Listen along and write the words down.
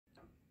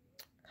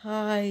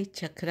Hi,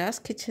 Chakra's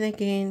Kitchen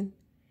again.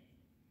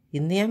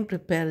 ഇന്ന് ഞാൻ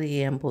prepare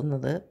ചെയ്യാൻ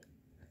പോകുന്നത്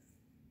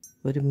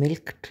ഒരു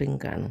മിൽക്ക്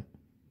ഡ്രിങ്ക് ആണ്.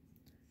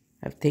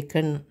 I've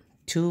taken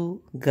 2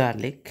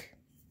 garlic.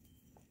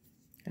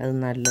 അത്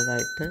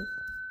നല്ലതായിട്ട്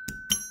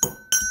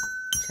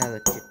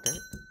ചതച്ചിട്ട്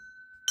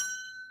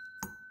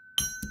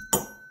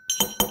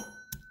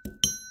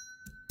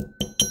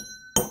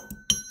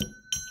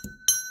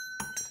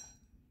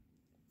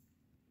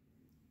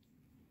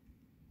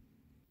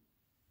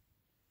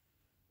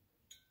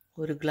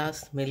ഒരു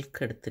ഗ്ലാസ്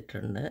മിൽക്ക്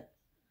എടുത്തിട്ടുണ്ട്.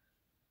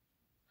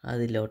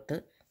 അതിലോട്ട്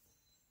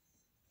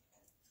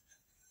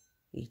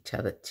ഈ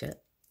ചതച്ച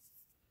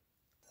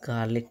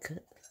ഗാർലിക്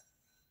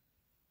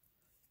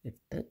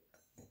ഇട്ട്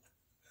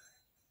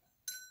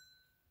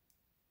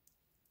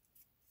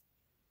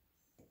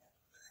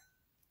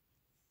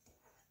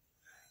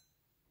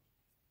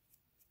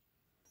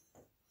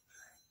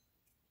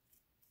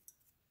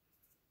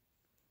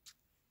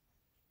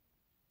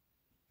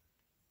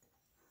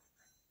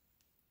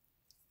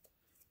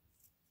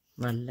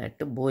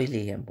നല്ലതായിട്ട് ബോയിൽ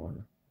ചെയ്യാൻ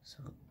പോകണം. സോ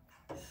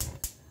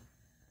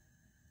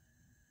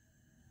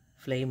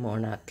ഫ്ലെയിം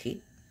ഓണാക്കി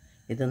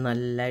ഇത്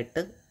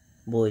നല്ലതായിട്ട്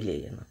ബോയിൽ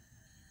ചെയ്യണം.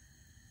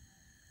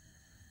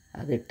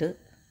 അതിട്ട്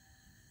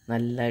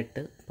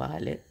നല്ലതായിട്ട്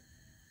പാല്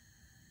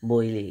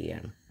ബോയിൽ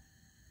ചെയ്യുകയാണ്.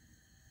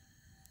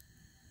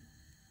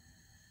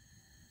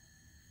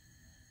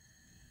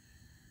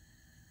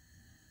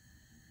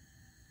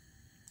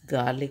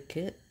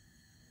 ഗാർലിക്ക്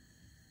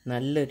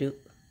നല്ലൊരു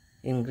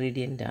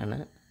ഇൻഗ്രീഡിയൻ്റാണ്.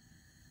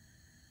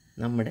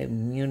 നമ്മുടെ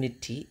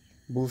ഇമ്മ്യൂണിറ്റി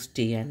ബൂസ്റ്റ്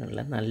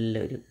ചെയ്യാനുള്ള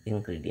നല്ലൊരു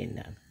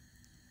ഇൻഗ്രീഡിയൻ്റാണ്.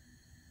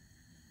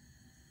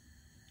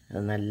 അത്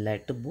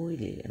നല്ലതായിട്ട്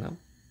ബോയിൽ ചെയ്യണം.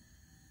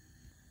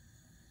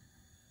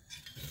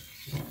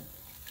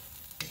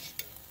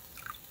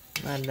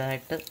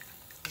 നല്ലതായിട്ട്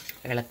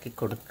ഇളക്കി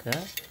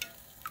കൊടുക്കുക.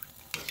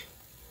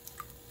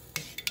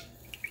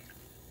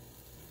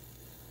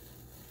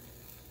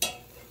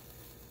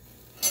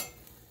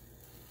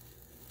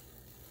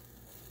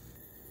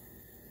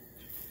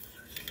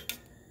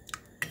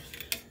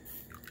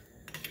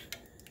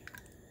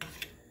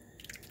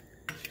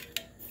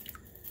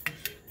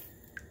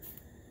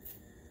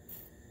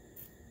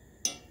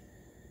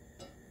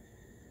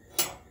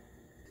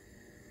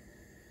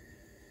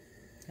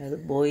 അത്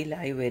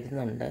ബോയിലായി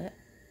വരുന്നുണ്ട്.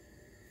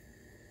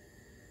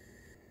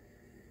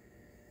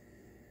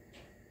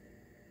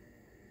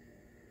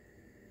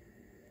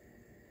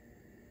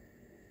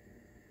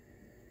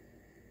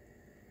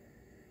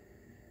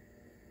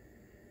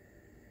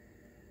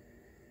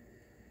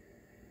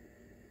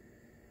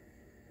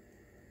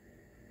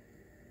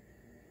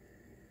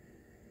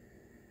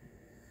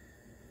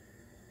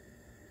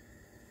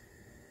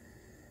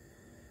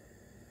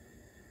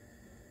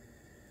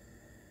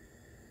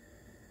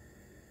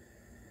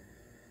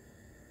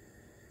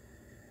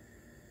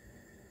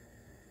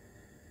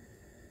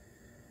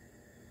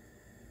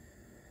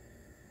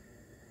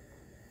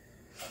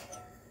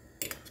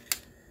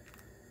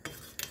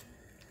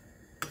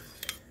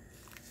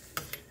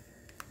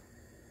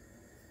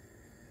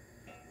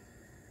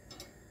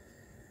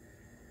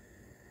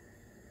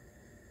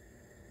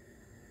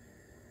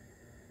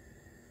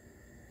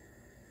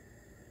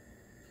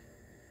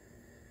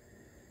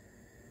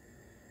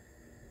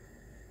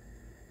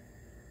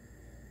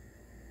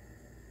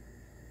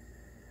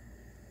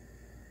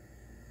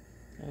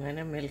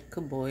 അങ്ങനെ മിൽക്ക്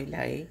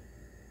ബോയിലായി.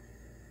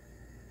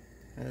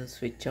 അത്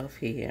സ്വിച്ച് ഓഫ്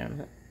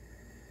ചെയ്യുകയാണ്.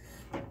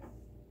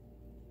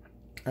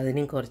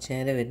 അതിനും കുറച്ച്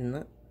നേരം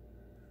ഇരുന്ന്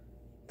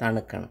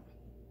തണുക്കണം.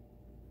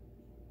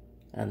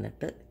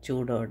 എന്നിട്ട്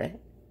ചൂടോടെ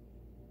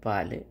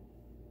പാല്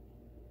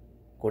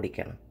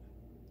കുടിക്കണം.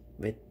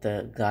 വിത്ത്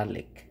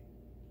ഗാർലിക്,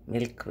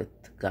 മിൽക്ക്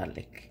വിത്ത്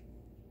ഗാർലിക്.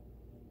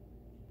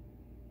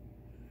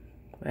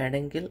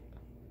 വേണമെങ്കിൽ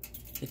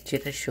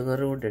ഇച്ചിരി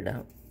ഷുഗർ കൂടി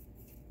ഇടാം.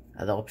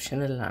 അത്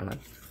ഓപ്ഷണലാണ്.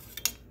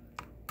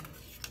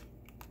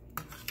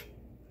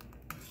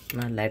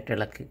 നല്ലതായിട്ട്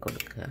ഇളക്കി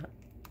കൊടുക്കുക.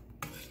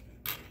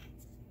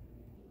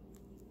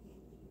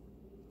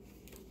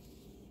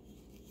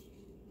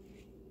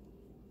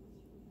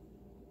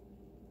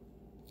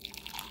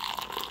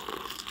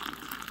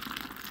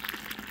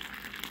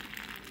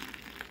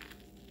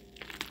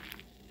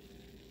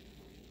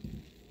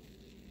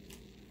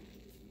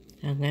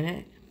 അങ്ങനെ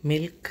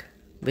മിൽക്ക്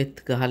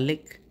വിത്ത്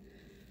ഗാർലിക്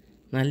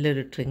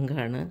നല്ലൊരു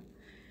ഡ്രിങ്കാണ്.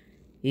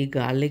 ഈ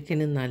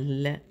ഗാർലിക്കിന്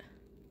നല്ല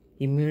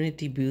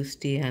ഇമ്മ്യൂണിറ്റി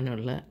ബൂസ്റ്റ്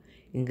ചെയ്യാനുള്ള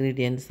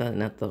ഇൻഗ്രീഡിയൻസ്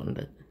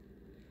അതിനകത്തുണ്ട്.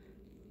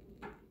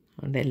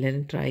 അതുകൊണ്ട്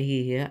എല്ലാവരും ട്രൈ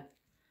ചെയ്യുക.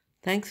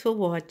 Thanks for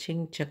watching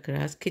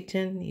Chakra's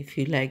Kitchen. If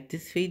you like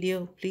this video,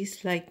 please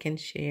like and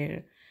share.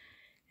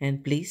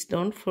 And please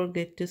don't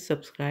forget to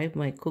subscribe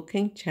my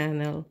cooking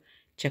channel,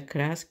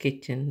 Chakra's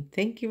Kitchen.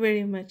 Thank you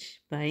very much.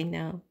 Bye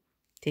now.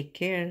 Take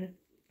care.